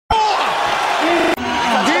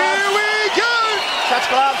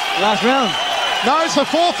gloves. Last round. No, it's the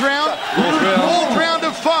fourth round. Fourth round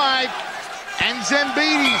of 5. And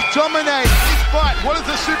Zambidis dominates this fight. What is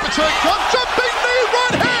the super turn? Jumping knee,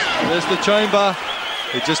 right hand. There's the chamber.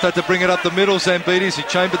 He just had to bring it up the middle, Zambidis. He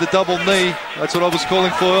chambered the double knee. That's what I was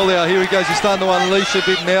calling for earlier. Here he goes. He's starting to unleash a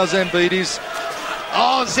bit now, Zambidis.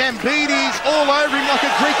 Oh, Zambidis all over him like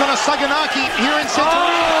a Greek on a Saganaki here in centre.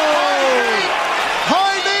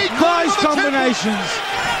 High knee. Nice combinations.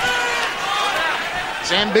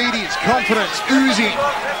 Zambidis, confidence oozing.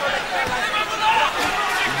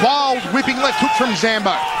 Wild whipping left hook from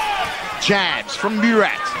Zambo. Jabs from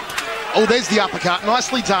Murat. Oh, there's the uppercut.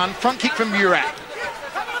 Nicely done. Front kick from Murat.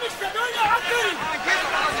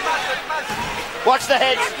 Watch the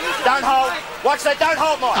heads. Don't hold. Watch that. Don't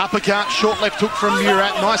hold, Mike. Uppercut, short left hook from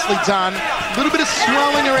Murat. Nicely done. A little bit of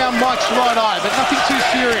swelling around Mike's right eye, but nothing too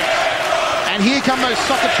serious. And here come those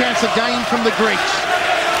soccer chants again from the Greeks.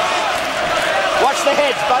 Watch the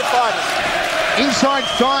heads, both fighters. Inside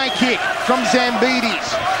thigh kick from Zambidis.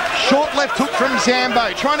 Short left hook from Zambo.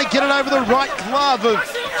 Trying to get it over the right glove of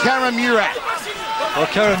Kara Murat. Well,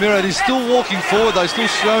 Kara Murat is still walking forward. They're still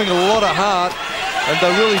showing a lot of heart. And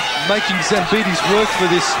they're really making Zambidis work for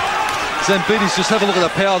this. Zambidis, just have a look at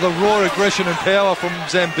the power, the raw aggression and power from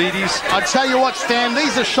Zambidis. I tell you what, Stan,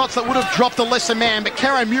 these are shots that would have dropped a lesser man, but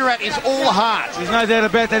Kara Murat is all heart. There's no doubt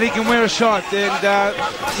about that. He can wear a shot, and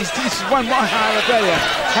he's one right hard, I tell you.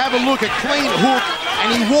 Have a look, a clean hook,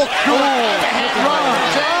 and he walked through it. Overhand right.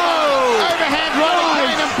 Overhand right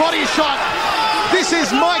again and body shot. This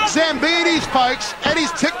is Mike Zambidis, folks, at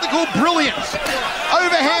his technical brilliance.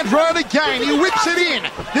 Overhand right again, he whips it in.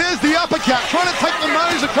 There's the uppercut, trying to take the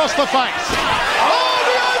nose across the face. Oh,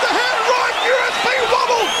 the overhand right, Murat's been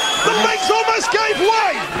wobbled. The legs almost gave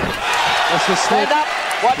way. That's the slip.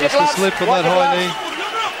 That's the slip from that high knee.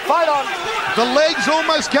 Fight on. The legs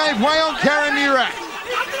almost gave way on Kara Murat.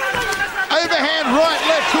 Overhand right,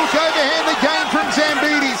 left hook, overhand again from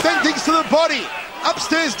Zambidis. Then digs to the body.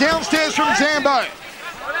 Upstairs, downstairs from Zambo.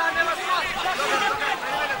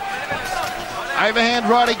 Overhand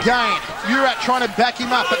right again. Murat trying to back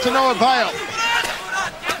him up, but to no avail.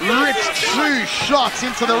 Rips 2 shots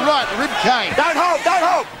into the right rib cage. Don't hold, don't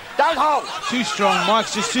hold, don't hold. Too strong.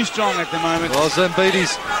 Mike's just too strong at the moment. Well,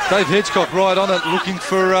 Zambidis, Dave Hedgecock right on it, looking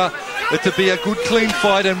for it to be a good, clean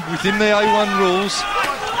fight and within the A1 rules.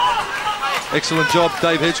 Excellent job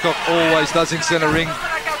Dave Hedgecock always does in centre ring.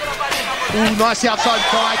 Ooh, nice outside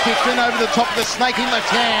thigh kick, then over the top of the snaking left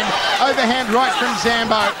hand. Overhand right from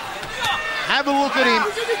Zambo. Have a look at him.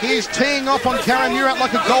 He's teeing off on Kara Murat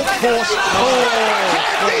like a golf course.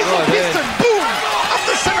 Diesel piston, boom, up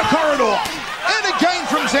the centre corridor. And again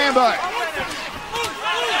from Zambo.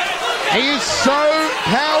 He is so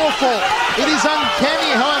powerful. It is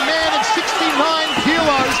uncanny how a man of 69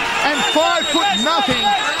 kilos and 5'0"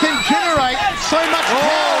 can generate so much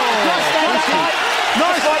power.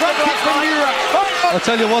 Nice front kick from Murat. I'll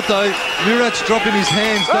tell you what though, Murat's dropping his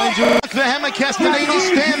hands, dangerous. The hammer Castanini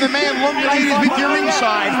stand the man longer leaders with your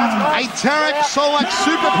inside. A Tarek Solak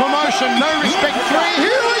super promotion, no respect 3.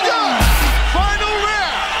 Here we go! Final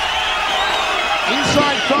round.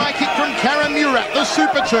 Inside thigh kick from Kara Murat, the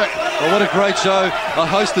super turn. Well, what a great show. A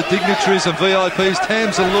host of dignitaries and VIPs.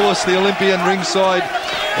 Tamsa Lewis, the Olympian ringside.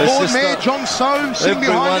 Lord Mayor John Soane sitting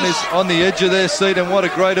behind us. Everyone is on the edge of their seat, and what a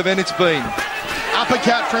great event it's been.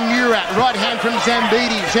 Uppercut from Murat, right hand from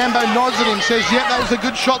Zambidis. Zambo nods at him, says, yeah, that was a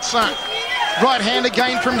good shot, son. Right hand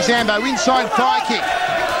again from Zambo, inside thigh kick.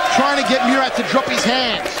 Trying to get Murat to drop his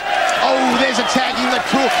hands. Oh, there's a tagging left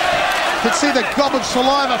hook. Could see the gob of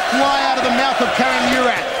saliva fly out of the mouth of Kara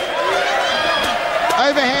Murat.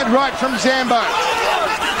 Overhand right from Zambo.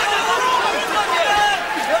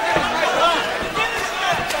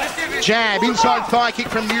 Jab, inside thigh kick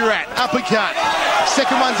from Murat. Uppercut.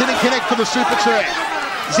 Second one didn't connect for the super turn.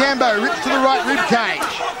 Zambo rips to the right rib cage.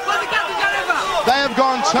 They have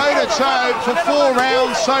gone toe-to-toe for 4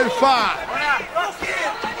 rounds so far.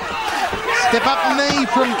 Step up knee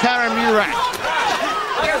from Kara Murat.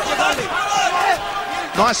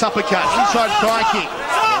 Nice uppercut, inside thigh kick.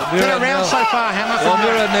 10 rounds so far, Hammer. Well,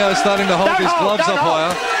 Murat now is starting to hold his gloves up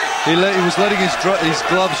higher. He was letting his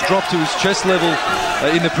gloves drop to his chest level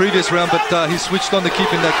in the previous round, but he switched on to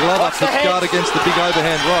keeping that glove up to guard against the big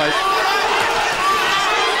overhand right.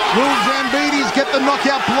 Will Zambidis get the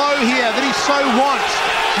knockout blow here that he so wants?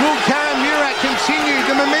 Will Kara Murat continue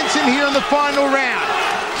the momentum here in the final round?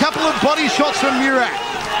 Couple of body shots from Murat.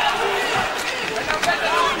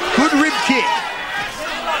 Good rib kick.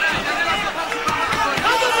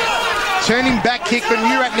 Turning back kick, but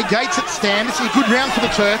Murat negates it, Stan. This is a good round for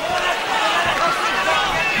the Turk.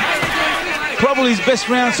 probably his best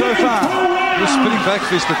round so far. The spinning back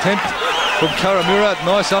fist attempt from Murat.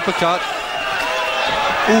 Nice uppercut.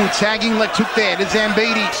 Ooh, tagging leg took there to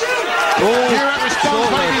Zambidis. Murat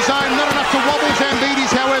responds by his own. Not enough to wobble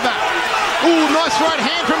Zambidis, however. Ooh, nice right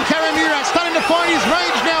hand from Murat. Starting to find his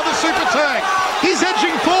range now, the super turn. He's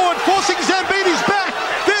edging forward, forcing Zambidis back.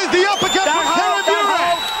 There's the uppercut from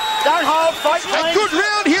Murat. Don't hold, fight clean. A good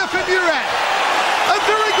round here for Murat. A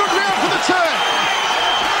very good round for the turn.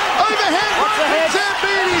 Overhand right from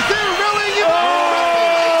Zambidis. They're rallying him.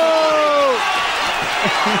 Oh!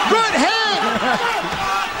 Right hand.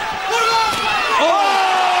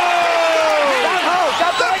 Don't hold,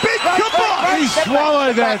 don't The break, big break, break, kibosh. break, He step back,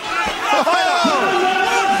 swallowed step that.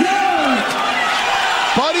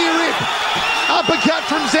 Body rip. Uppercut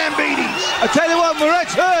from Zambidis. I tell you what,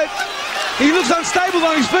 Murat's hurt. He looks unstable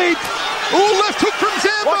on his feet. Ooh, left hook from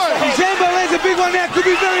Zambo. Watch the head. Zambo lands a big one now. Could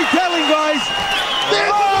be very telling, guys. There's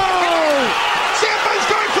the Zambo's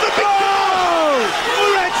going for the big Oh!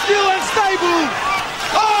 Murat's still unstable.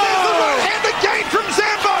 There's the right hand again from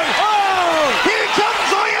Zambo. Oh! Here comes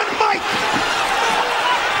Iron Mike.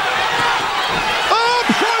 Oh,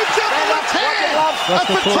 probes out the left hand. A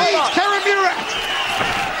fatigued Murat.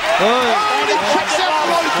 Oh, and he kicks out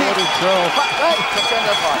Loki.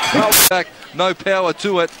 Back, no power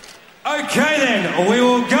to it. Okay then, we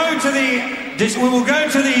will go to the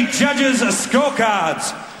judges'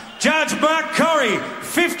 scorecards. Judge Mark Corrie,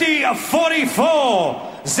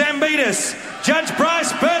 50-44, Zambidis. Judge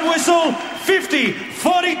Bryce Birdwhistle,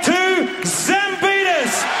 50-42,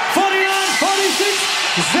 Zambidis. 49-46,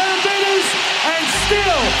 Zambidis. And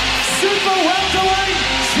still, super welterweight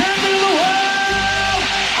champion of the world,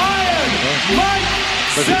 Iron Mike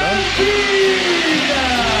Zambidis.